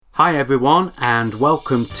Hi everyone, and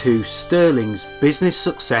welcome to Sterling's Business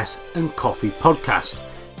Success and Coffee podcast,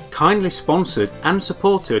 kindly sponsored and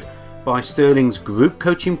supported by Sterling's group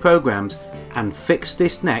coaching programs and Fix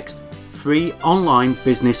This Next free online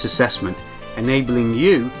business assessment, enabling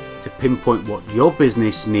you to pinpoint what your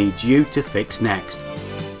business needs you to fix next.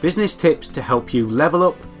 Business tips to help you level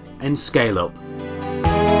up and scale up.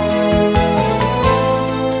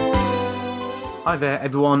 Hi there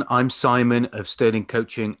everyone, I'm Simon of Sterling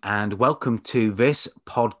Coaching and welcome to this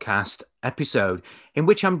podcast episode in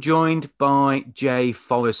which I'm joined by Jay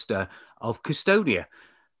Forrester of Custodia.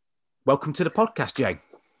 Welcome to the podcast, Jay.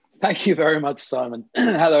 Thank you very much, Simon.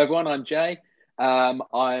 Hello everyone, I'm Jay.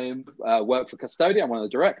 I work for Custodia, I'm one of the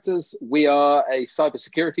directors. We are a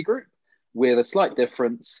cybersecurity group with a slight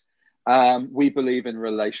difference. We believe in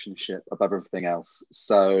relationship above everything else.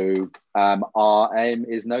 So our aim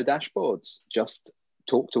is no dashboards. Just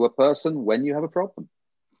talk to a person when you have a problem.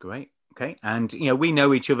 Great. Okay. And, we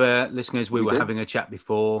know each other, listeners. We were having a chat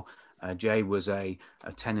before. Jay was a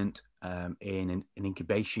tenant in an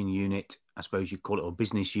incubation unit, I suppose you'd call it, or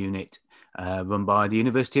business unit, run by the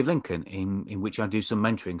University of Lincoln, in which I do some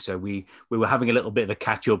mentoring. So we were having a little bit of a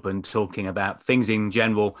catch up and talking about things in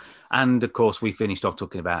general. And of course, we finished off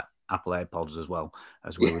talking about Apple AirPods as well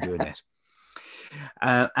as we were doing this.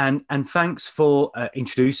 And thanks for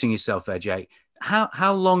introducing yourself there, Jay.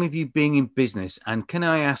 How long have you been in business? And can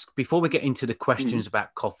I ask, before we get into the questions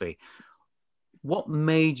about coffee, what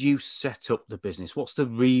made you set up the business? What's the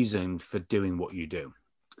reason for doing what you do?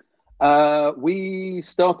 We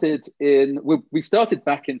started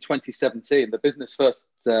back in 2017. The business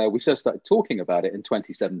we first started talking about it in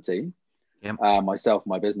 2017. Yep. Myself and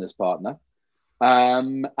my business partner.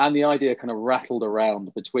 And the idea kind of rattled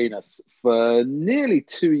around between us for nearly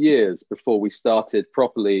 2 years before we started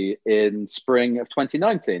properly in spring of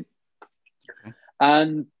 2019. Okay.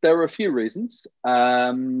 And there were a few reasons.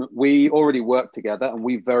 We already worked together and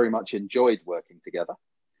we very much enjoyed working together.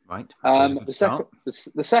 Right.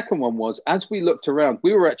 The second one was, as we looked around,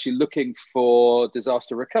 we were actually looking for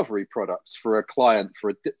disaster recovery products for a client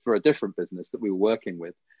for a different business that we were working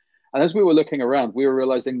with. And as we were looking around, we were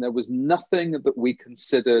realizing there was nothing that we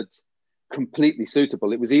considered completely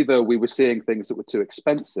suitable. It was either we were seeing things that were too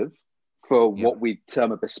expensive for what we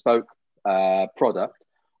term a bespoke product,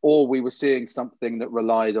 or we were seeing something that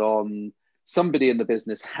relied on somebody in the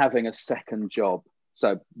business having a second job.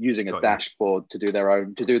 So using a dashboard to do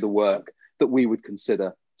the work that we would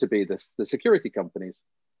consider to be the security company's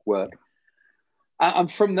work. And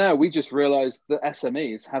from there, we just realized that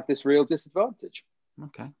SMEs have this real disadvantage.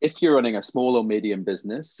 Okay. If you're running a small or medium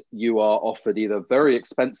business, you are offered either very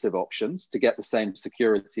expensive options to get the same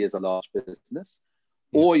security as a large business,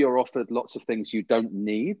 or you're offered lots of things you don't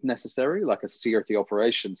need necessarily, like a security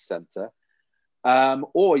operations center,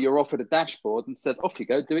 or you're offered a dashboard and said, off you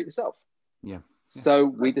go, do it yourself. Yeah. So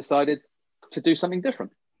we decided to do something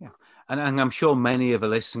different. Yeah. And I'm sure many of the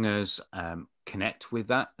listeners connect with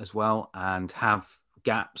that as well and have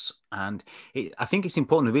gaps. And I think it's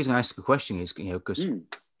important. The reason I ask the question is, because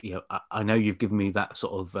I know you've given me that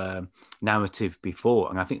sort of narrative before,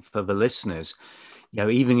 and I think for the listeners,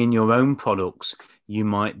 even in your own products, you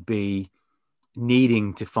might be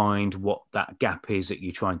needing to find what that gap is that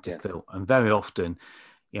you're trying to fill. And very often,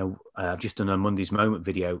 I've just done a Monday's Moment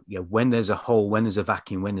video. When there's a hole, when there's a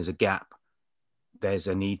vacuum, when there's a gap, there's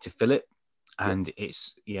a need to fill it, and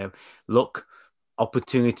it's luck,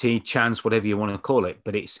 opportunity, chance, whatever you want to call it,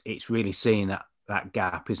 but it's really seeing that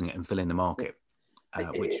gap, isn't it, and filling the market,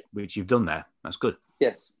 which you've done there. That's good.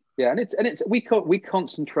 Yes, yeah, and it's we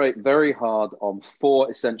concentrate very hard on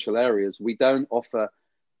 4 essential areas. We don't offer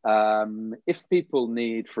if people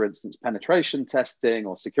need, for instance, penetration testing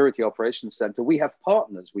or security operations center, we have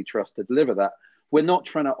partners we trust to deliver that. We're not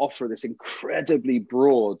trying to offer this incredibly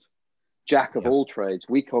broad jack of all trades.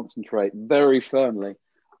 We concentrate very firmly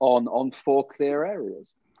on 4 clear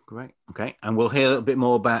areas. Great. Okay. And we'll hear a little bit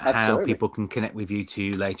more about how people can connect with you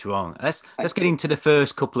too later on. Let's get into the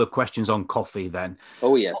first couple of questions on coffee then.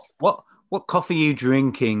 Oh, yes. What coffee are you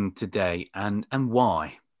drinking today and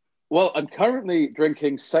why? Well, I'm currently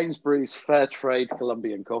drinking Sainsbury's Fair Trade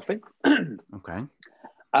Colombian coffee. Okay.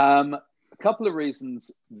 A couple of reasons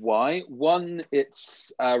why. One,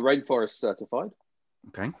 it's rainforest certified.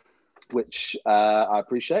 Okay. Which I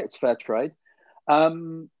appreciate. It's fair trade.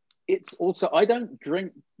 It's also, I don't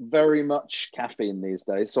drink very much caffeine these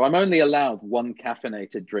days, so I'm only allowed 1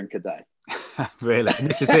 caffeinated drink a day. Really? And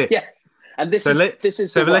this is it? Yeah. And this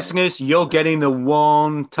is so the listeners, you're getting the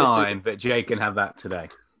one time that Jay can have that today.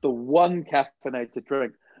 The 1 caffeinated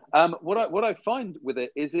drink. What I find with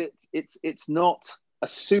it is it's not a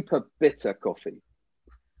super bitter coffee.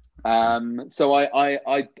 So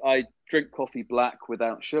I drink coffee black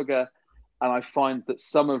without sugar, and I find that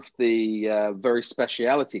some of the very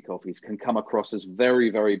specialty coffees can come across as very,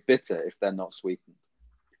 very bitter if they're not sweetened.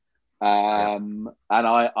 And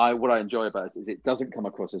I what I enjoy about it is it doesn't come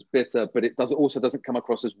across as bitter, but it also doesn't come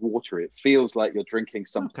across as watery. It feels like you're drinking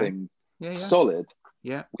something solid,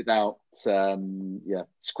 without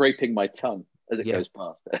scraping my tongue as it goes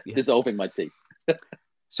past, dissolving my teeth.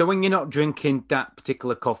 So when you're not drinking that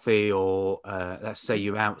particular coffee, or let's say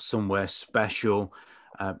you're out somewhere special,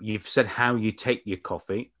 you've said how you take your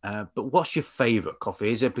coffee, but what's your favorite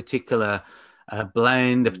coffee? Is there a particular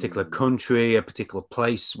blend, a particular country, a particular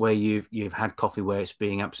place where you've had coffee where it's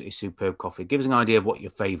being absolutely superb coffee? Give us an idea of what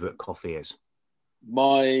your favorite coffee is.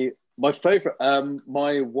 My favorite,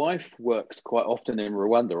 my wife works quite often in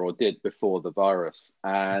Rwanda, or did before the virus,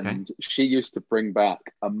 and she used to bring back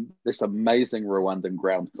this amazing Rwandan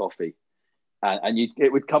ground coffee, and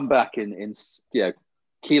it would come back in 1.5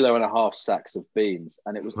 kilo sacks of beans,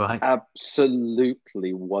 and it was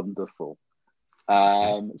absolutely wonderful.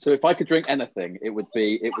 So if I could drink anything, it would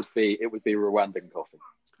be Rwandan coffee.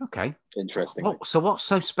 Okay, interesting. So what's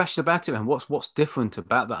so special about it, and what's different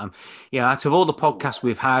about that? Out of all the podcasts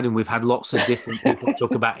we've had, and we've had lots of different people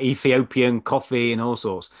talk about Ethiopian coffee and all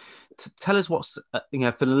sorts. Tell us what's for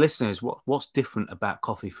the listeners, what's different about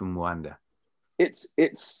coffee from Rwanda. It's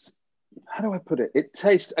how do I put it? It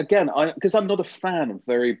tastes, again, because I'm not a fan of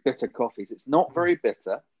very bitter coffees. It's not very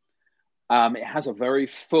bitter. It has a very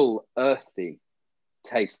full, earthy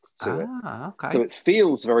taste to it. Okay. So it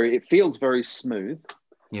feels very smooth.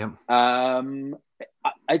 Yeah.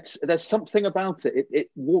 There's something about it. It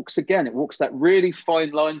walks that really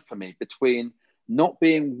fine line for me between not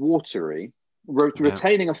being watery,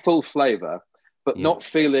 retaining a full flavor, but not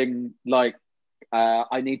feeling like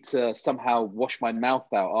I need to somehow wash my mouth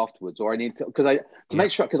out afterwards, or I need to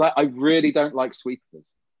make sure, because I really don't like sweeteners.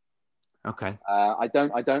 Okay. I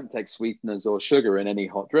don't take sweeteners or sugar in any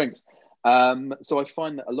hot drinks. So I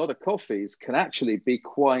find that a lot of coffees can actually be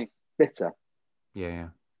quite bitter. Yeah.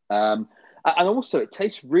 And also it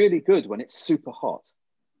tastes really good when it's super hot.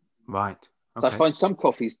 Right. Okay. So I find some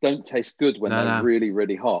coffees don't taste good when they're really,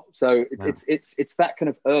 really hot. So it's that kind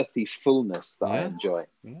of earthy fullness that I enjoy.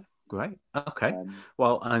 Yeah. Great. Okay.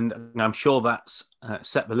 Well, and I'm sure that's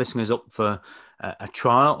set the listeners up for a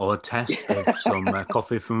trial or a test of some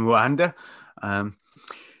coffee from Rwanda.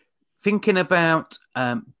 Thinking about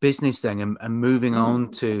business then, and moving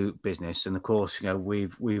on to business, and of course,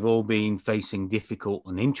 we've all been facing difficult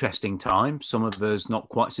and interesting times. Some of us not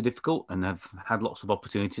quite so difficult, and have had lots of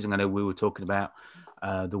opportunities. And I know we were talking about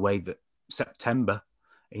the way that September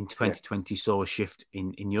in 2020 saw a shift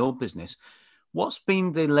in your business. What's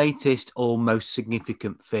been the latest or most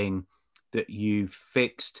significant thing that you've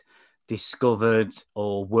fixed, discovered,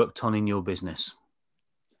 or worked on in your business?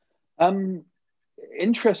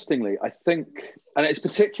 Interestingly, I think, and it's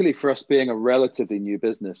particularly for us being a relatively new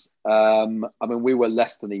business. We were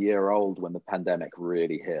less than a year old when the pandemic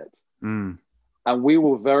really hit. And we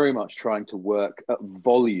were very much trying to work at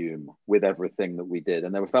volume with everything that we did.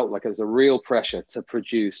 And there felt like there was a real pressure to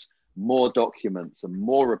produce more documents and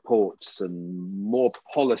more reports and more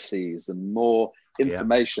policies and more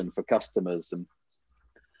information for customers.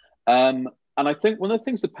 And I think one of the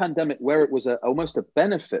things the pandemic, where it was almost a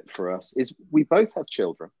benefit for us, is we both have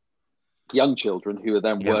children, young children who are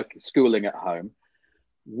then schooling at home.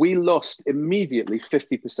 We lost immediately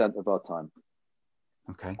 50% of our time.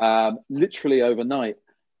 Okay. Literally overnight.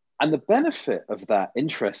 And the benefit of that,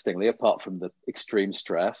 interestingly, apart from the extreme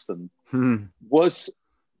stress, was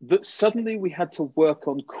that suddenly we had to work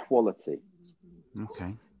on quality.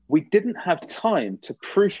 Okay. We didn't have time to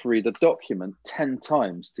proofread a document 10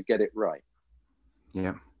 times to get it right.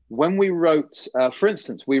 Yeah. When we wrote, for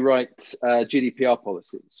instance, we write GDPR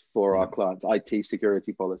policies for our clients, IT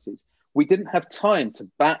security policies. We didn't have time to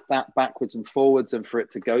bat that backwards and forwards and for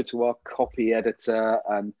it to go to our copy editor.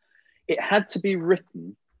 And it had to be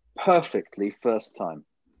written perfectly first time.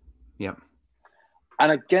 Yeah.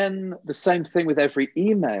 And again, the same thing with every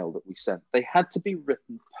email that we sent. They had to be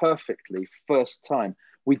written perfectly first time.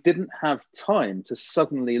 We didn't have time to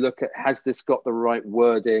suddenly look at, has this got the right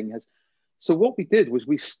wording? So what we did was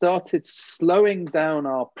we started slowing down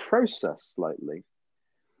our process slightly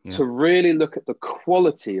to really look at the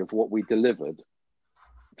quality of what we delivered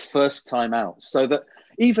first time out. So that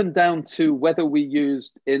even down to whether we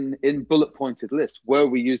used in bullet pointed lists, were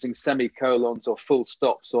we using semicolons or full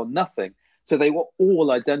stops or nothing? So they were all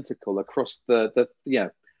identical across the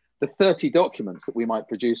 30 documents that we might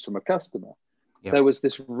produce from a customer. There was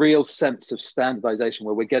this real sense of standardization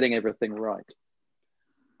where we're getting everything right.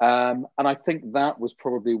 And I think that was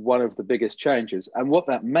probably one of the biggest changes. And what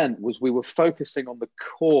that meant was we were focusing on the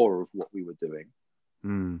core of what we were doing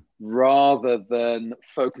rather than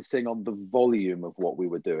focusing on the volume of what we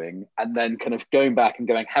were doing and then kind of going back and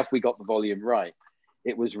going, have we got the volume right?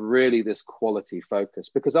 It was really this quality focus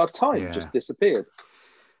because our time just disappeared.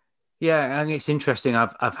 Yeah, and it's interesting.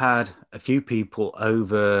 I've had a few people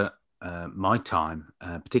over my time,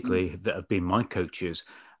 particularly that have been my coaches,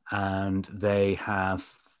 and they have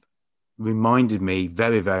reminded me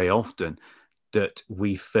very, very often that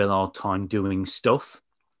we fill our time doing stuff.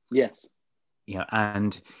 Yes.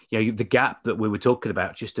 And the gap that we were talking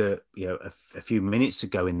about just a few minutes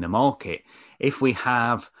ago in the market, if we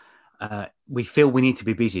have, we feel we need to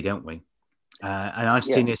be busy, don't we? And I've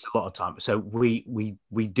seen this a lot of times. So we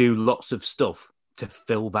do lots of stuff to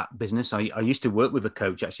fill that business. I used to work with a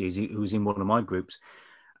coach actually who was in one of my groups,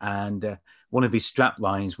 and one of his strap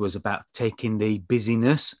lines was about taking the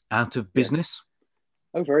busyness out of business.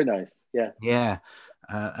 Oh, very nice. Yeah.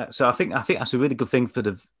 So I think that's a really good thing for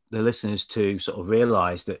the listeners to sort of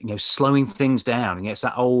realize that, slowing things down. And it's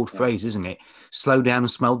that old phrase, isn't it? Slow down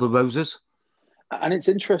and smell the roses. And it's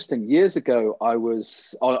interesting. Years ago, I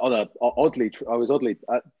was oddly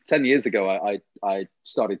 10 years ago, I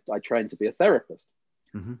trained to be a therapist.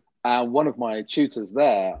 Mm-hmm. And one of my tutors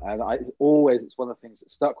there, and it's one of the things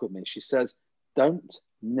that stuck with me. She says, "Don't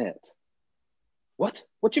knit." What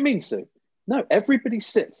do you mean, Sue? No, everybody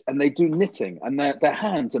sits and they do knitting and their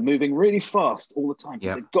hands are moving really fast all the time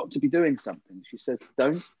because they've got to be doing something. She says,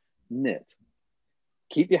 "Don't knit.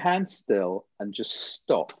 Keep your hands still and just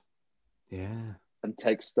stop." Yeah. And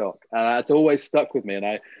take stock. And it's always stuck with me.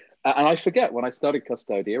 And I forget when I started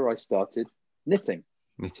Custodia, I started knitting.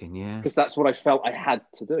 Knitting, yeah. Because that's what I felt I had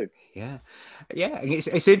to do. Yeah.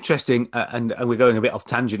 It's interesting, and we're going a bit off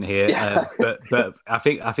tangent here. Yeah. But I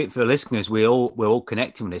think for the listeners, we're all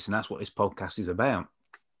connecting with this, and that's what this podcast is about.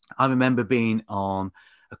 I remember being on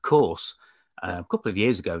a course a couple of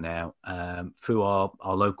years ago now through our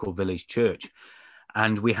local village church,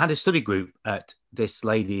 and we had a study group at this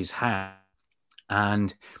lady's house.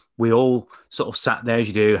 And we all sort of sat there as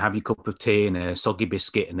you do, have your cup of tea and a soggy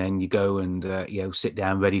biscuit, and then you go and sit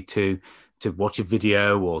down ready to watch a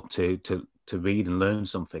video or to read and learn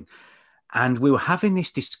something. And we were having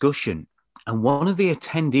this discussion, and one of the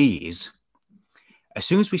attendees, as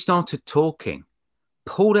soon as we started talking,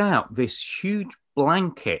 pulled out this huge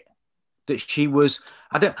blanket that she was,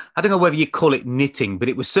 I don't know whether you call it knitting, but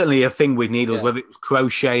it was certainly a thing with needles, whether it was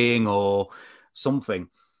crocheting or something.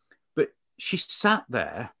 She sat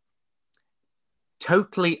there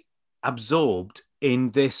totally absorbed in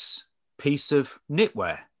this piece of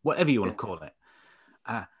knitwear, whatever you want to call it.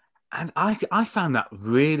 And I found that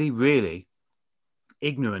really, really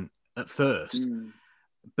ignorant at first.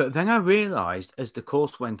 But then I realized as the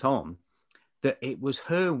course went on that it was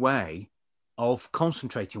her way of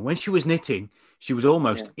concentrating. When she was knitting, she was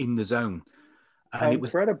almost in the zone. And it was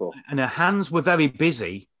incredible. And her hands were very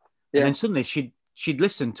busy. And then suddenly she'd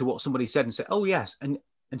listen to what somebody said and say, "Oh yes," and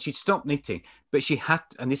she'd stop knitting. But she had,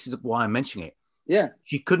 and this is why I'm mentioning it. Yeah,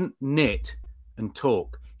 she couldn't knit and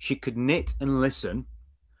talk. She could knit and listen.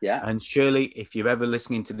 Yeah. And Shirley, if you're ever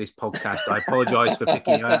listening to this podcast, I apologize for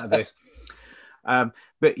picking you out of this. But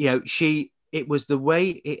it was the way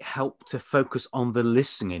it helped to focus on the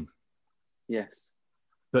listening. Yes.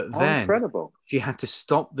 But then incredible. She had to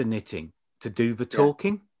stop the knitting to do the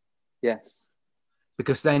talking. Yes.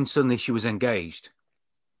 Because then suddenly she was engaged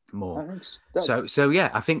more. So yeah,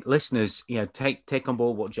 I think listeners, take on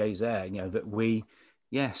board what Jay's there. That we,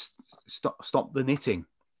 stop the knitting.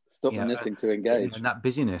 Stop the knitting to engage. And that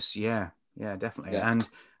busyness, definitely. Yeah. And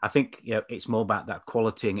I think it's more about that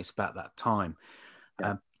quality and it's about that time.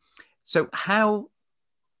 Yeah. So how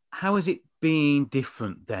has it been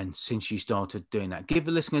different then since you started doing that? Give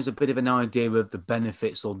the listeners a bit of an idea of the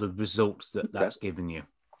benefits or the results that's given you.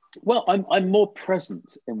 Well, I'm more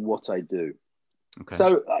present in what I do. Okay.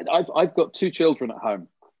 So I've got 2 children at home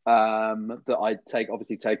that I take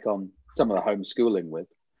on some of the homeschooling with.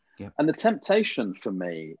 Yep. And the temptation for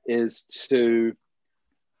me is to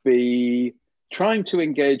be trying to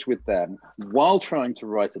engage with them while trying to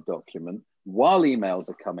write a document, while emails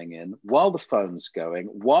are coming in, while the phone's going,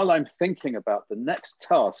 while I'm thinking about the next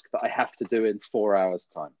task that I have to do in 4 hours'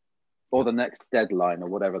 time, or the next deadline or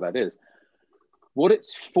whatever that is. What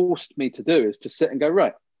it's forced me to do is to sit and go,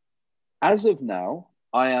 right, as of now,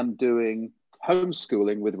 I am doing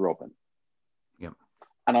homeschooling with Robin. Yep.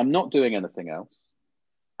 And I'm not doing anything else.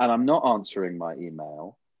 And I'm not answering my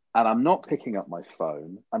email. And I'm not picking up my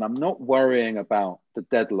phone. And I'm not worrying about the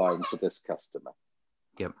deadline for this customer.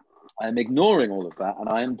 Yep. I am ignoring all of that, and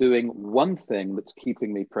I am doing one thing that's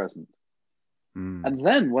keeping me present. And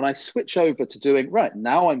then when I switch over to doing, right,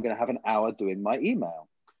 now I'm going to have an hour doing my email.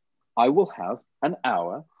 I will have an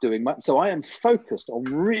hour doing so I am focused on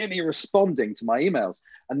really responding to my emails.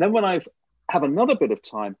 And then when I have another bit of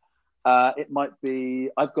time, it might be,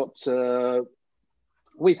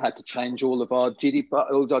 we've had to change all of our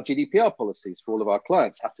GDPR policies for all of our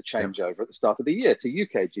clients, have to change over at the start of the year to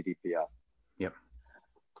UK GDPR. Yep.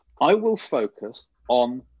 I will focus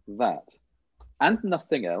on that and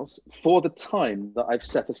nothing else for the time that I've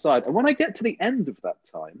set aside. And when I get to the end of that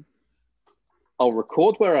time, I'll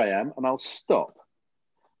record where I am and I'll stop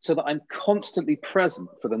so that I'm constantly present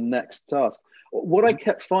for the next task. What I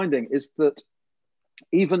kept finding is that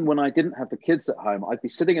even when I didn't have the kids at home, I'd be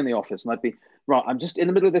sitting in the office and I'd be, right, I'm just in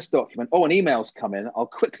the middle of this document. Oh, an email's come in. I'll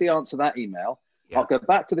quickly answer that email. Yeah. I'll go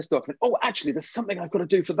back to this document. Oh, actually, there's something I've got to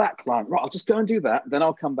do for that client. Right, I'll just go and do that. Then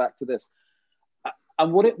I'll come back to this.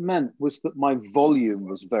 And what it meant was that my volume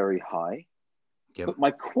was very high, but my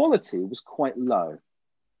quality was quite low.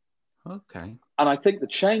 Okay. And I think the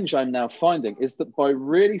change I'm now finding is that by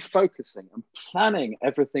really focusing and planning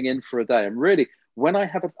everything in for a day, and really, when I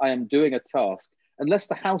am doing a task, unless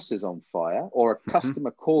the house is on fire or a customer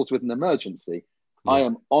calls with an emergency, I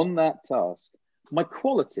am on that task. My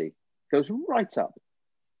quality goes right up.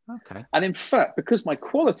 Okay. And in fact, because my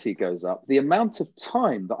quality goes up, the amount of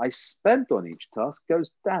time that I spend on each task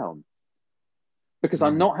goes down. Because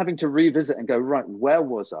I'm not having to revisit and go, right, where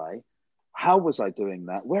was I? How was I doing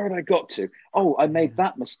that? Where had I got to? Oh, I made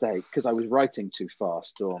that mistake because I was writing too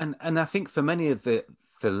fast. And I think for many of the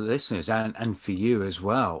listeners and for you as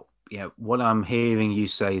well, what I'm hearing you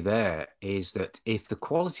say there is that if the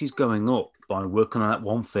quality is going up by working on that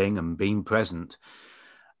one thing and being present,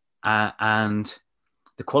 and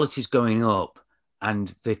the quality is going up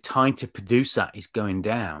and the time to produce that is going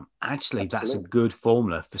down, actually, that's a good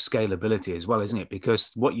formula for scalability as well, isn't it?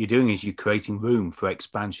 Because what you're doing is you're creating room for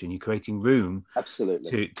expansion. You're creating room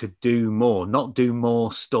to do more, not do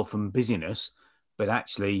more stuff and busyness, but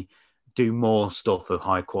actually do more stuff of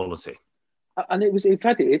high quality. And it was, in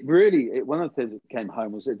fact, one of the things that came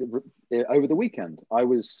home was over the weekend. I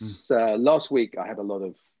was, last week, I had a lot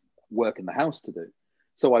of work in the house to do.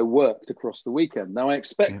 So I worked across the weekend. Now I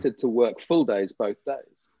expected to work full days, both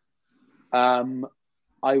days.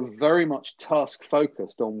 I very much task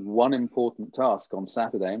focused on one important task on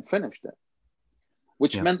Saturday and finished it,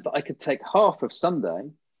 which meant that I could take half of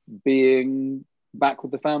Sunday being back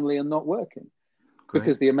with the family and not working. Great.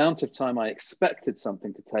 Because the amount of time I expected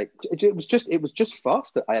something to take, it was just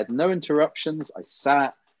faster. I had no interruptions. I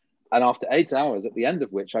sat. And after 8 hours, at the end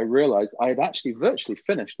of which I realized I had actually virtually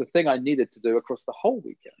finished the thing I needed to do across the whole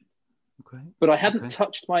weekend. Okay. But I hadn't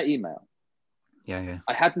touched my email. I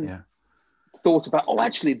hadn't thought about,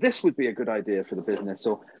 actually, this would be a good idea for the business,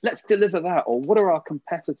 or let's deliver that, or what are our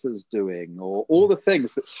competitors doing, or all the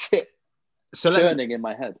things that sit churning in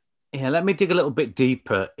my head. Yeah, let me dig a little bit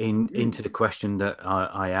deeper into the question that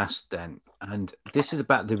I asked then. And this is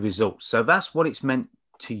about the results. So that's what it's meant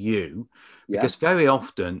to you, because very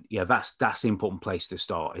often, that's the important place to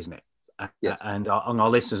start, isn't it? Yes. And our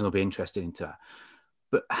listeners will be interested into that.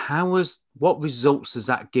 But what results has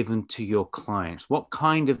that given to your clients? What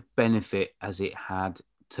kind of benefit has it had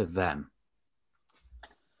to them?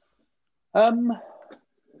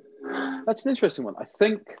 That's an interesting one. I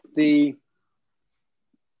think the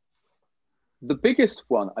biggest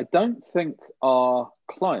one, I don't think our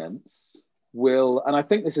clients will, and I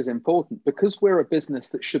think this is important because we're a business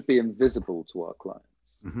that should be invisible to our clients.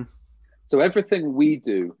 Mm-hmm. So everything we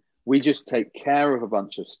do, we just take care of a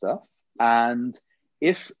bunch of stuff. And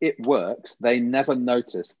if it works, they never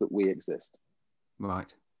notice that we exist.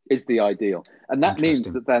 Right. Is the ideal. And that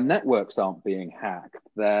means that their networks aren't being hacked.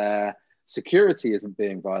 Their security isn't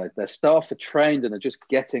being violated. Their staff are trained and are just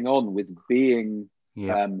getting on with being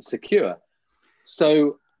secure.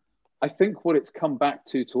 So I think what it's come back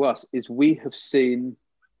to us is we have seen,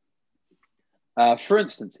 for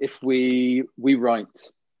instance, if we write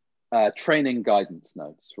training guidance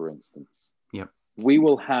notes, for instance, we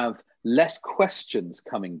will have less questions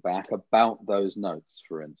coming back about those notes,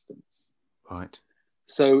 for instance. Right.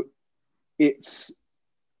 So it's,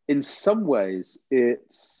 in some ways,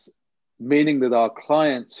 it's meaning that our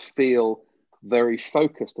clients feel very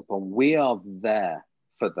focused upon, we are there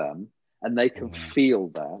for them, and they can feel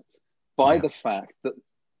that by the fact that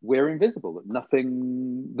we're invisible,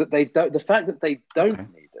 that they don't, the fact that they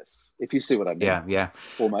don't need us, if you see what I mean. Yeah.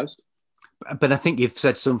 Almost. But I think you've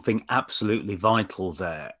said something absolutely vital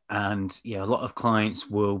there. And a lot of clients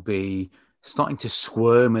will be starting to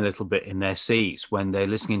squirm a little bit in their seats when they're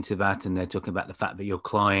listening to that and they're talking about the fact that your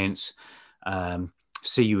clients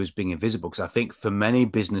see you as being invisible. Because I think for many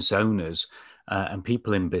business owners and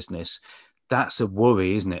people in business, that's a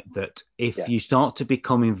worry, isn't it? That if you start to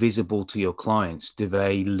become invisible to your clients, do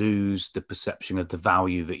they lose the perception of the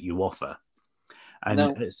value that you offer? And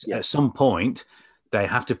at some point, they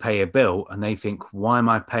have to pay a bill and they think, why am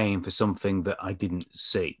I paying for something that I didn't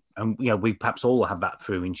see? And, we perhaps all have that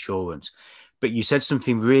through insurance. But you said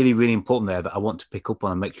something really, really important there that I want to pick up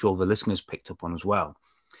on and make sure the listeners picked up on as well.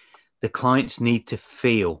 The clients need to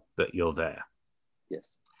feel that you're there. Yes.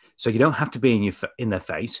 So you don't have to be in their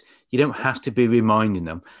face. You don't have to be reminding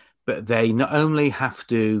them, but they not only have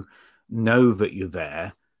to know that you're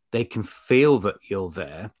there, they can feel that you're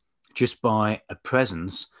there just by a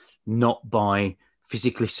presence, not by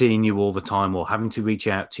physically seeing you all the time or having to reach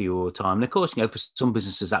out to you all the time. And of course, for some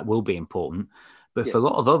businesses that will be important, but for a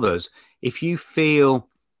lot of others, if you feel,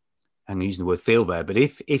 I'm using the word feel there, but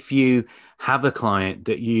if you have a client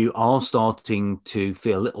that you are starting to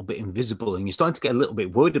feel a little bit invisible and you're starting to get a little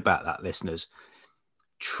bit worried about that, listeners,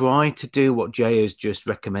 try to do what Jay has just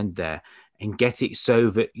recommended there and get it so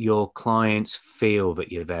that your clients feel that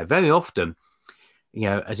you're there. Very often,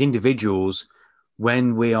 as individuals,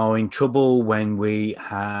 when we are in trouble, when we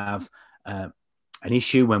have an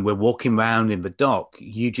issue, when we're walking around in the dark,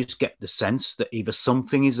 you just get the sense that either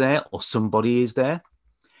something is there or somebody is there.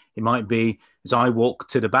 It might be as I walk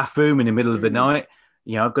to the bathroom in the middle of the night,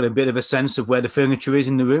 I've got a bit of a sense of where the furniture is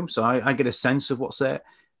in the room. So I get a sense of what's there.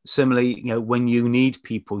 Similarly, when you need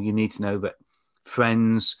people, you need to know that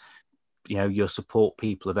friends, your support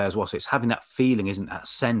people are there as well. So it's having that feeling, isn't that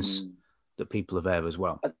sense that people are there as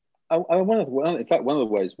well. One of the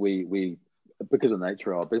ways we because of the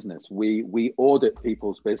nature of our business, we audit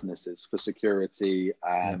people's businesses for security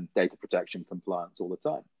and data protection compliance all the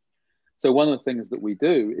time. So one of the things that we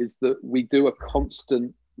do is that we do a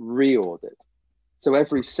constant re-audit. So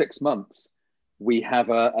every 6 months, we have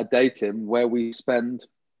a datum where we spend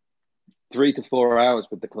 3 to 4 hours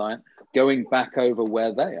with the client going back over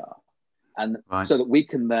where they are. And so that we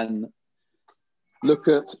can then look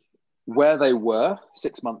at where they were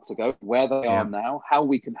 6 months ago, where they are now, how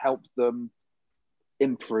we can help them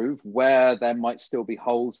improve, where there might still be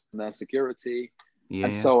holes in their security,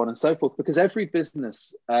 and so on and so forth, because every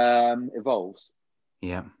business evolves.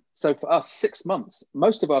 Yeah. So for us, 6 months,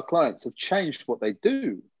 most of our clients have changed what they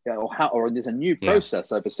do, or there's a new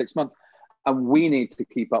process over 6 months, and we need to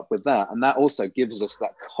keep up with that. And that also gives us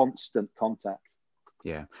that constant contact.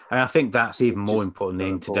 Yeah. And I think that's even more important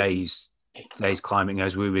in today's climate.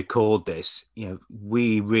 As we record this,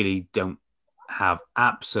 we really don't have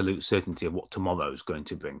absolute certainty of what tomorrow is going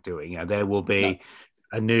to bring, do we? There will be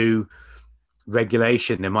a new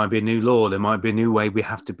regulation, there might be a new law, there might be a new way we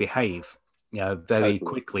have to behave. Very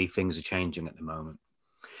quickly things are changing at the moment.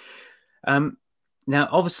 Now,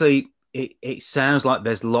 obviously, it sounds like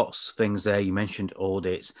there's lots of things there. You mentioned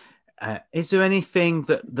audits. Is there anything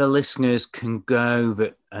that the listeners can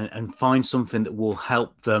go and find something that will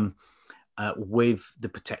help them with the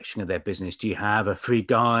protection of their business? Do you have a free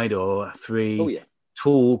guide or a free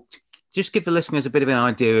tool? Just give the listeners a bit of an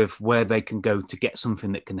idea of where they can go to get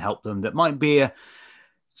something that can help them, that might be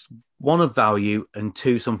one of value, and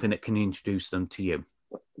two, something that can introduce them to you.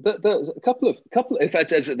 There's a couple of. In fact,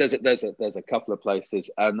 there's a couple of places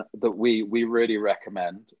that we really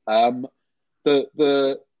recommend.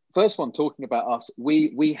 The first one, talking about us,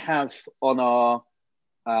 we have on our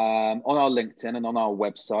LinkedIn and on our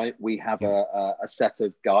website, we have a set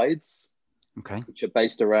of guides, which are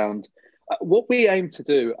based around what we aim to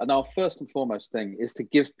do. And our first and foremost thing is to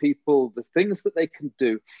give people the things that they can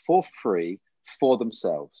do for free for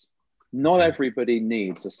themselves. Not everybody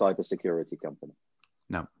needs a cybersecurity company.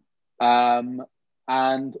 No.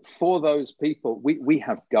 And for those people, we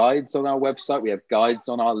have guides on our website. We have guides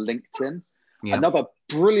on our LinkedIn. Yeah. Another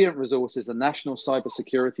brilliant resource is the National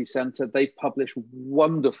Cybersecurity Center. They publish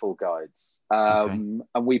wonderful guides, and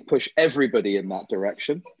we push everybody in that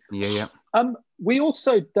direction. Yeah. We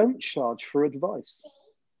also don't charge for advice.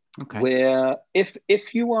 Where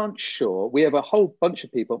if you aren't sure, we have a whole bunch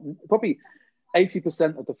of people, probably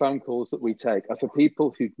 80% of the phone calls that we take are for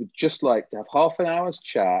people who would just like to have half an hour's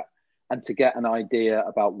chat and to get an idea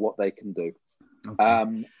about what they can do.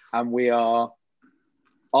 And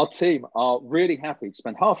our team are really happy to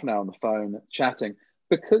spend half an hour on the phone chatting,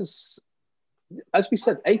 because, as we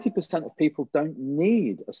said, 80% of people don't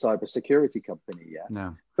need a cybersecurity company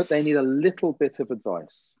yet, but they need a little bit of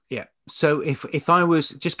advice. Yeah. So if I was,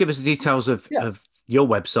 just give us the details of your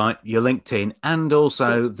website, your LinkedIn, and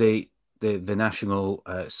also the National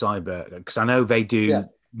Cyber, because I know they do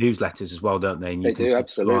newsletters as well, don't they? And you They can do,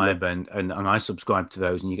 absolutely. subscribe, and I subscribe to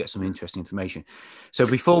those, and you get some interesting information. So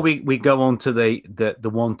before we go on to the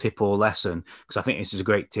one tip or lesson, because I think this is a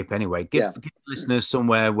great tip anyway, give listeners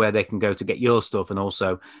somewhere where they can go to get your stuff, and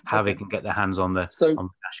also how they can get their hands on the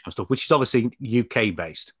national stuff, which is obviously UK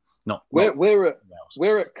based. We're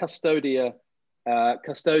at Custodia,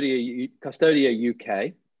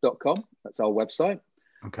 custodiauk.com. That's our website.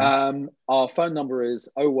 Okay. Our phone number is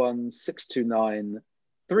 01629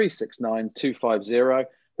 369 250.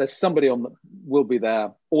 There's somebody will be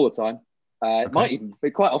there all the time. It might even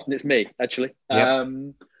be, quite often it's me actually.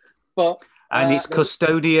 And it's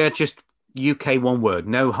Custodia, just UK, one word,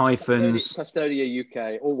 no hyphens. Custodia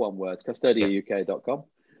UK, all one word, custodiauk.com.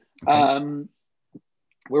 Okay.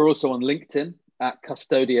 We're also on LinkedIn at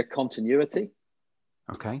Custodia Continuity.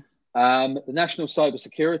 Okay. The National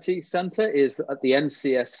Cybersecurity Centre is at the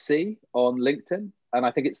NCSC on LinkedIn, and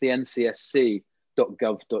I think it's the ncsc.gov.uk.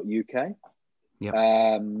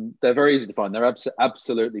 Yeah. They're very easy to find. They're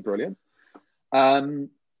absolutely brilliant. And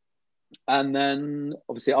then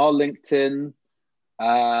obviously our LinkedIn.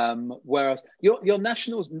 Where else? Your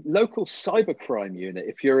national local cybercrime unit.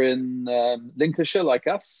 If you're in Lincolnshire like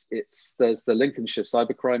us, there's the Lincolnshire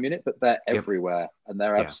Cybercrime Unit, but they're everywhere and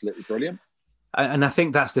they're absolutely brilliant. And I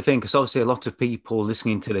think that's the thing, because obviously a lot of people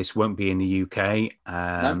listening to this won't be in the UK,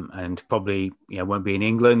 and probably won't be in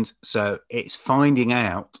England. So it's finding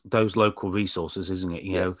out those local resources, isn't it?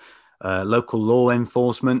 You know, local law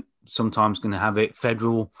enforcement sometimes can have it.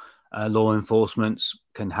 Federal law enforcement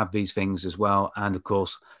can have these things as well, and of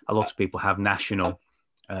course, a lot of people have national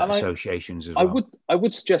associations as well. I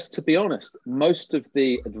would suggest, to be honest, most of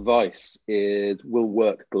the advice will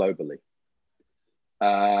work globally.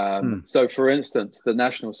 So, for instance, the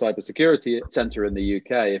National Cybersecurity Centre in the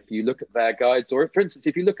UK, if you look at their guides, or for instance,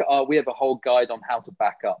 if you look at we have a whole guide on how to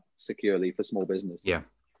back up securely for small businesses. Yeah.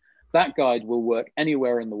 That guide will work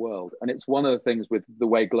anywhere in the world. And it's one of the things with the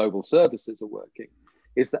way global services are working,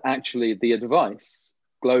 is that actually the advice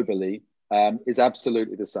globally is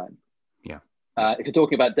absolutely the same. Yeah. If you're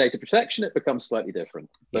talking about data protection, it becomes slightly different.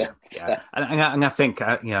 But, And I think,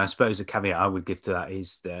 I suppose the caveat I would give to that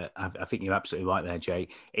is that I think you're absolutely right there, Jay.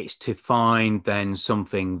 It's to find then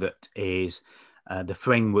something that is the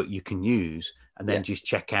framework you can use, and then just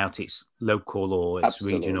check out its local or its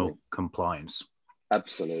regional compliance.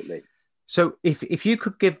 Absolutely. So if you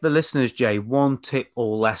could give the listeners, Jay, one tip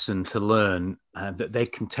or lesson to learn that they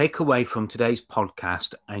can take away from today's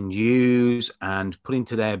podcast and use and put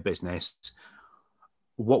into their business,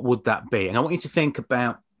 what would that be? And I want you to think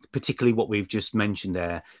about particularly what we've just mentioned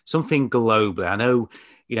there, something globally. I know,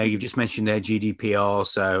 you've just mentioned their GDPR.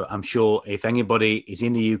 So I'm sure if anybody is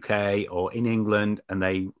in the UK or in England and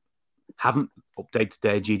they haven't updated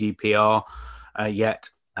their GDPR yet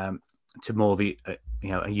to more of a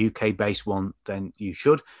UK-based one, then you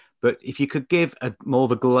should. But if you could give more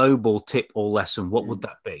of a global tip or lesson, what would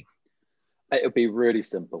that be? It would be really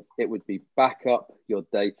simple. It would be back up your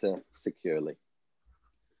data securely.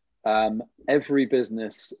 Every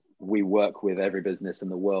business we work with, every business in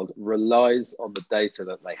the world relies on the data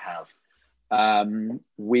that they have.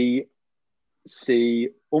 We see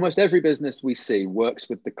almost every business we see works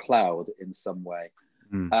with the cloud in some way.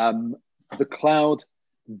 The cloud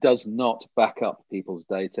does not back up people's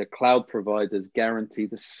data. Cloud providers guarantee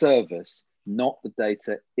the service, not the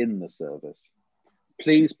data in the service.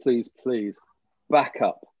 Please, please, please back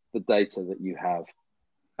up the data that you have.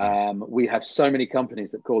 We have so many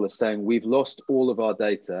companies that call us saying, we've lost all of our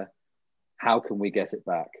data. How can we get it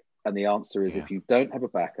back? And the answer is, if you don't have a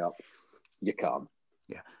backup, you can't.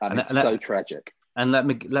 Yeah. And it's so tragic. And let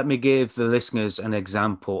me give the listeners an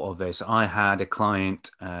example of this. I had a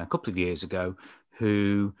client a couple of years ago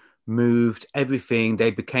who moved everything.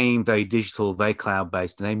 They became very digital, very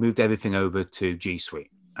cloud-based, and they moved everything over to G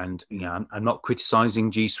Suite. And I'm not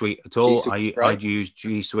criticizing G Suite at all. I'd use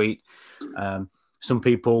G Suite. Some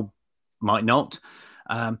people might not.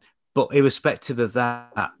 But irrespective of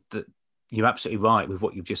that, you're absolutely right with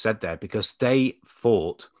what you've just said there, because they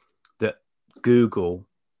thought that Google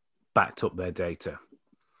backed up their data.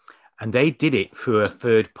 And they did it through a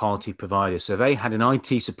third-party provider. So they had an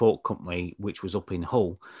IT support company, which was up in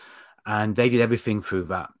Hull, and they did everything through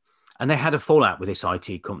that. And they had a fallout with this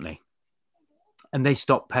IT company. And they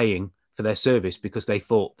stopped paying for their service because they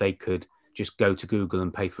thought they could just go to Google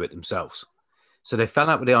and pay for it themselves. So they fell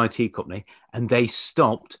out with the IT company and they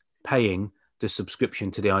stopped paying the subscription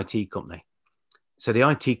to the IT company. So the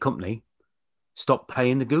IT company stopped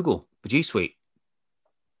paying the Google for G Suite.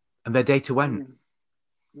 And their data went.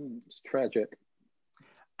 It's tragic.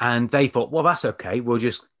 And they thought, well, that's okay. We'll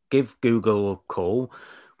just give Google a call.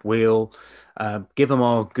 We'll give them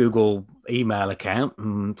our Google email account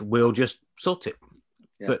and we'll just sort it.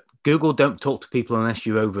 Yeah. But Google don't talk to people unless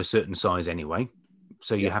you're over a certain size anyway.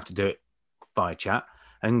 So you have to do it via chat.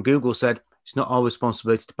 And Google said, it's not our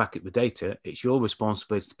responsibility to back up the data. It's your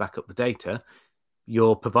responsibility to back up the data.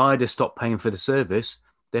 Your provider stopped paying for the service.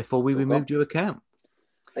 Therefore, we removed your account.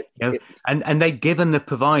 And they'd given the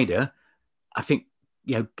provider, I think,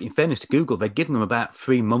 in fairness to Google, they'd given them about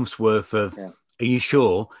 3 months worth of, are you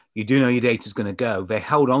sure? You do know your data's going to go. They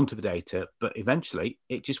held on to the data, but eventually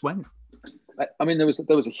it just went. I mean, there was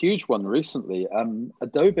a huge one recently,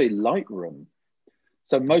 Adobe Lightroom.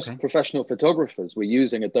 So most professional photographers were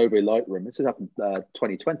using Adobe Lightroom. This has happened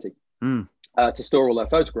 2020 to store all their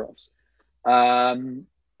photographs.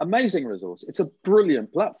 Amazing resource. It's a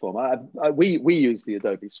brilliant platform. We use the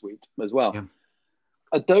Adobe suite as well. Yeah.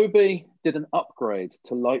 Adobe did an upgrade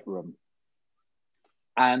to Lightroom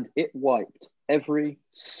and it wiped every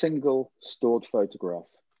single stored photograph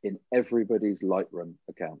in everybody's Lightroom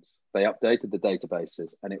accounts. They updated the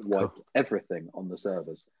databases and it wiped everything on the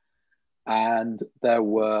servers. And there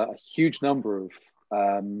were a huge number of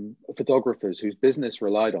photographers whose business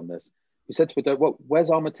relied on this. We said to Adobe, well, where's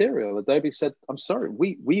our material? Adobe said, I'm sorry,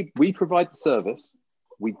 we provide the service.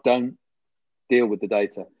 We don't deal with the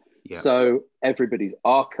data. Yeah. So everybody's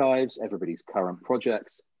archives, everybody's current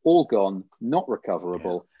projects, all gone, not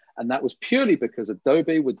recoverable. Yeah. And that was purely because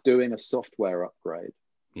Adobe were doing a software upgrade,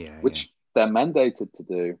 which they're mandated to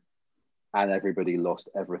do. And everybody lost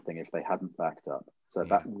everything if they hadn't backed up. So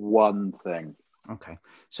that one thing. Okay.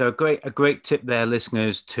 So a great tip there,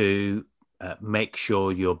 listeners, to make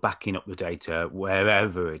sure you're backing up the data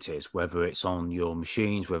wherever it is, whether it's on your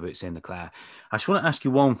machines, whether it's in the cloud. I just want to ask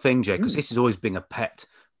you one thing, Jay, because this has always been a pet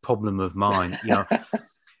problem of mine.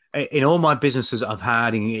 In all my businesses I've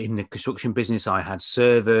had, in the construction business, I had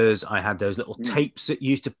servers, I had those little tapes that you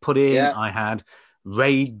used to put in, I had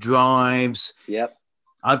RAID drives. Yep.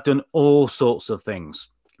 I've done all sorts of things,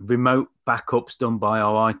 remote backups done by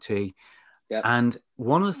our IT. Yep. And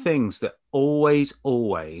one of the things that always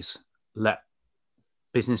let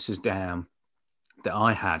businesses down that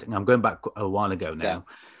I had, and I'm going back a while ago now,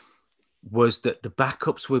 was that the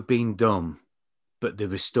backups were being done, but the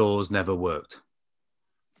restores never worked.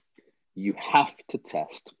 You have to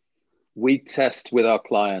test. We test with our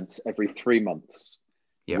clients every 3 months.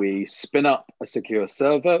 Yep. We spin up a secure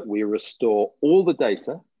server. We restore all the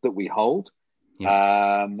data that we hold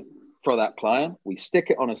for that client. We stick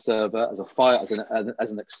it on a server as a file,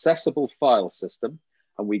 as an accessible file system,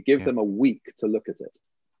 and we give them a week to look at it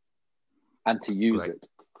and to use it.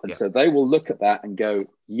 And so they will look at that and go,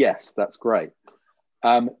 yes, that's great.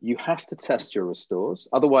 You have to test your restores.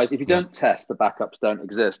 Otherwise, if you don't test, the backups don't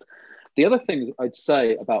exist. The other thing I'd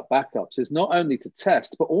say about backups is not only to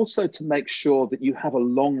test, but also to make sure that you have a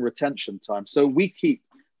long retention time. So we keep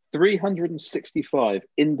 365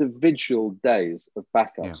 individual days of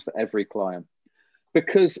backups for every client,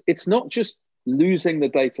 because it's not just losing the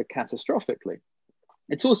data catastrophically.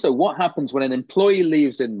 It's also what happens when an employee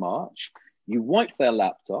leaves in March, you wipe their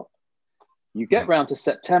laptop, you get round to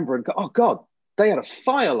September and go, oh God, they had a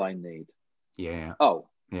file I need. Yeah. Oh.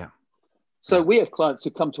 Yeah. So we have clients who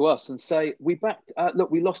come to us and say, we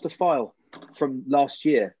lost a file from last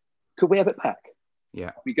year. Could we have it back?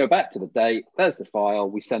 Yeah. We go back to the date. There's the file.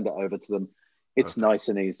 We send it over to them. It's nice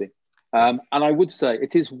and easy. And I would say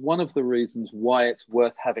it is one of the reasons why it's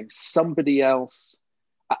worth having somebody else,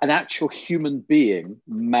 an actual human being,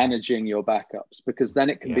 managing your backups, because then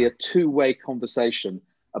it can be a two-way conversation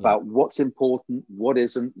about what's important, what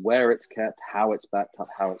isn't, where it's kept, how it's backed up,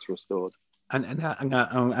 how it's restored. And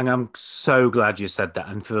I'm so glad you said that.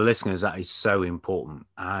 And for the listeners, that is so important.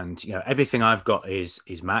 And everything I've got is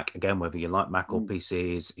Mac. Again, whether you like Mac or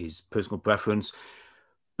PC is personal preference.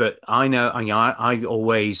 But I know I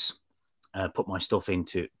always put my stuff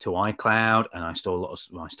into iCloud, and I store a lot of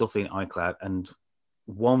my stuff in iCloud. And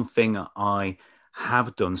one thing I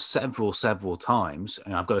have done several times,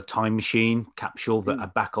 and I've got a Time Machine capsule that I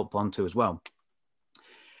back up onto as well.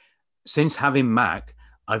 Since having Mac,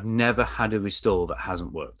 I've never had a restore that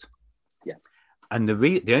hasn't worked. Yeah. And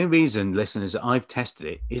the only reason, listeners, that I've tested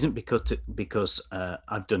it isn't because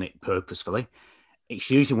I've done it purposefully. It's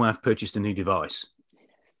usually when I've purchased a new device.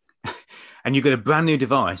 And you get a brand new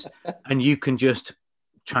device and you can just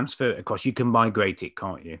transfer it across. You can migrate it,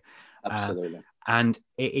 can't you? Absolutely. And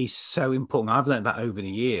it is so important. I've learned that over the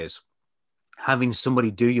years. Having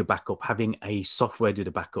somebody do your backup, having a software do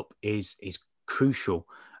the backup is crucial,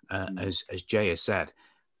 as Jay has said.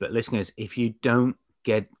 But listeners, if you don't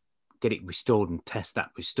get it restored and test that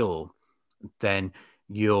restore, then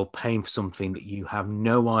you're paying for something that you have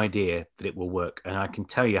no idea that it will work. And I can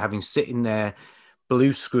tell you, having sitting there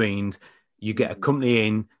blue screened, you get a company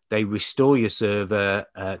in, they restore your server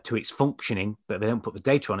to its functioning, but they don't put the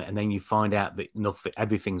data on it. And then you find out that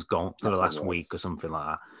everything's gone for the last week or something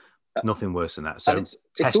like that. Nothing worse than that. So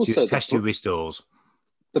test your restores.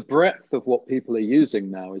 The breadth of what people are using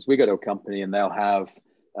now is we go to a company and they'll have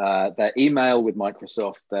their email with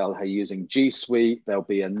Microsoft. They'll be using G Suite. There'll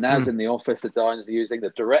be a NAS in the office that Diane's using.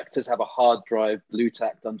 The directors have a hard drive blue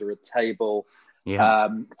tacked under a table. Yeah.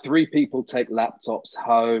 3 people take laptops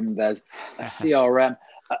home. There's a CRM.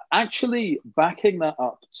 Actually, backing that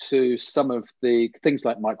up to some of the things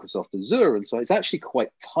like Microsoft Azure and so it's actually quite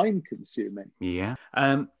time consuming. Yeah.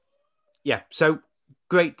 So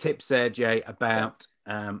great tips there, Jay, about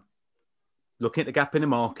looking at the gap in the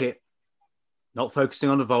market, not focusing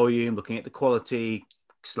on the volume, looking at the quality,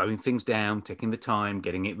 slowing things down, taking the time,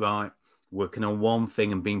 getting it right, working on one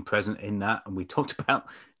thing and being present in that. And we talked about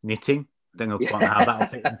knitting. Don't know quite how that'll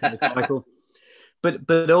fit into the title.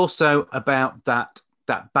 But also about that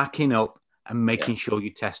backing up and making sure you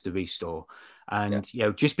test the restore. And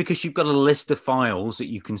just because you've got a list of files that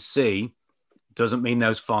you can see doesn't mean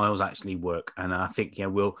those files actually work. And I think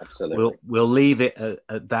we'll leave it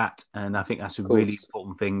at that. And I think that's a really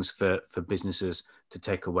important things for businesses to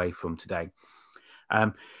take away from today.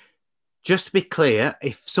 Just to be clear,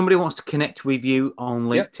 if somebody wants to connect with you on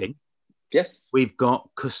LinkedIn, yes, we've got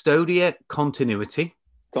Custodia Continuity.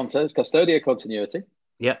 Custodia Continuity.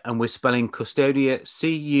 Yeah, and we're spelling Custodia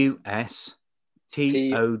Custodia.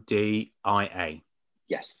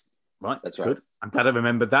 Yes. Right, that's right. Good. I'm glad I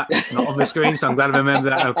remembered that. It's not on the screen, so I'm glad I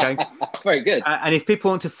remembered that. Okay. Very good. And if people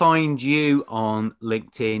want to find you on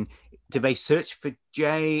LinkedIn, do they search for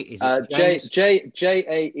Jay? Is it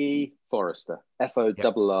Jae Forrester?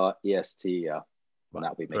 FORRESTER. Right,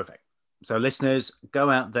 that'll be me. Perfect. So listeners, go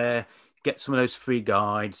out there, get some of those free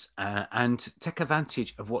guides and take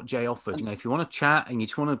advantage of what Jay offered. If you want to chat and you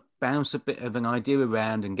just want to bounce a bit of an idea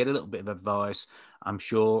around and get a little bit of advice, I'm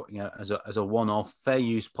sure, as a one-off fair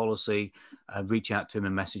use policy, reach out to him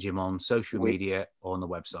and message him on social media or on the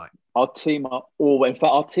website. Our team are always, in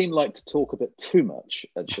fact, our team like to talk a bit too much,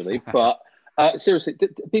 actually, but seriously,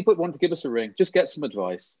 people want to give us a ring, just get some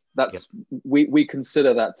advice. We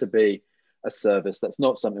consider that to be a service. That's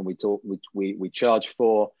not something we charge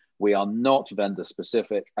for. We are not vendor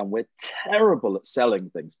specific, and we're terrible at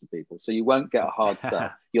selling things to people. So you won't get a hard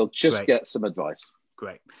sell. You'll just get some advice.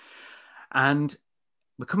 Great. And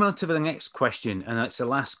we're coming on to the next question, and it's the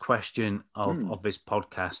last question of this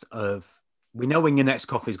podcast. We know when your next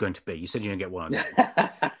coffee is going to be. You said you're going to get one.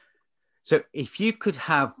 So if you could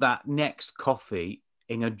have that next coffee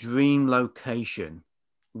in a dream location,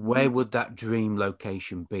 where would that dream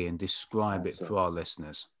location be? And describe it for our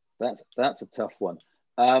listeners. That's a tough one.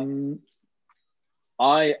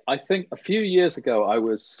 I think a few years ago, I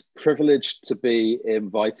was privileged to be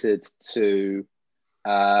invited to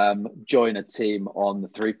join a team on the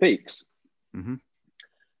Three Peaks. Mm-hmm.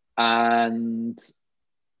 And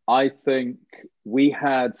I think we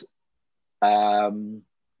had a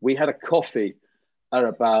coffee at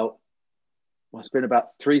about, it's been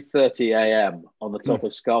about 3:30 a.m. on the top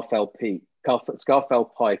of Scafell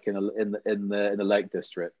Pike in the Lake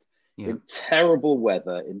District. In terrible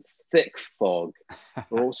weather, in thick fog.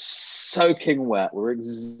 We're all soaking wet. We're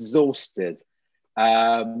exhausted.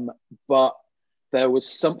 But there was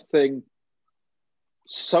something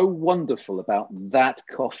so wonderful about that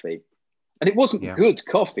coffee. And it wasn't good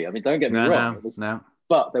coffee. I mean, don't get me wrong.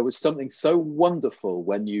 But there was something so wonderful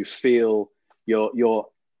when you feel you're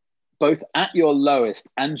both at your lowest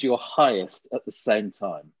and your highest at the same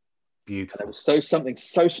time. Beautiful. There was something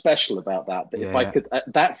so special about that if I could,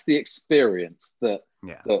 that's the experience that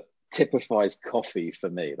typifies coffee for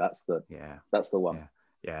me. That's the one.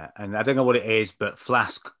 Yeah. And I don't know what it is, but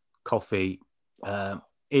Flask coffee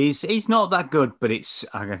is not that good, but it's,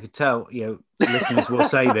 I can tell, listeners will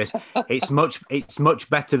say this, it's much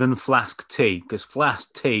better than Flask tea, because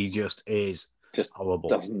Flask tea just horrible.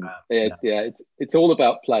 It's all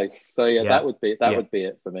about place. So that would be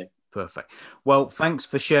it for me. Perfect. Well, thanks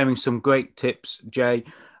for sharing some great tips, Jay.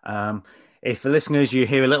 If the listeners, you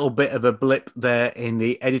hear a little bit of a blip there in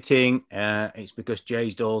the editing, it's because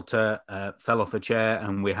Jay's daughter fell off a chair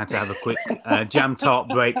and we had to have a quick jam tart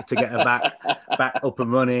break to get her back up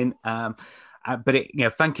and running. But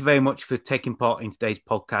thank you very much for taking part in today's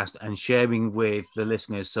podcast and sharing with the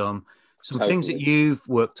listeners some things that you've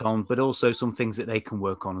worked on, but also some things that they can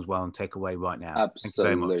work on as well and take away right now.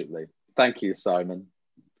 Absolutely. Thank you, Simon.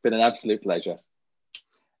 It's been an absolute pleasure.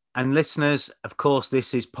 And listeners, of course,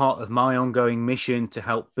 this is part of my ongoing mission to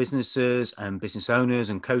help businesses and business owners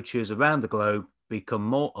and coaches around the globe become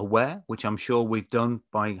more aware, which I'm sure we've done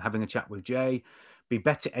by having a chat with Jay, be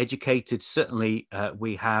better educated. Certainly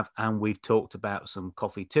we have, and we've talked about some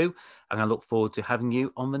coffee too. And I look forward to having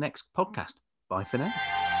you on the next podcast. Bye for now.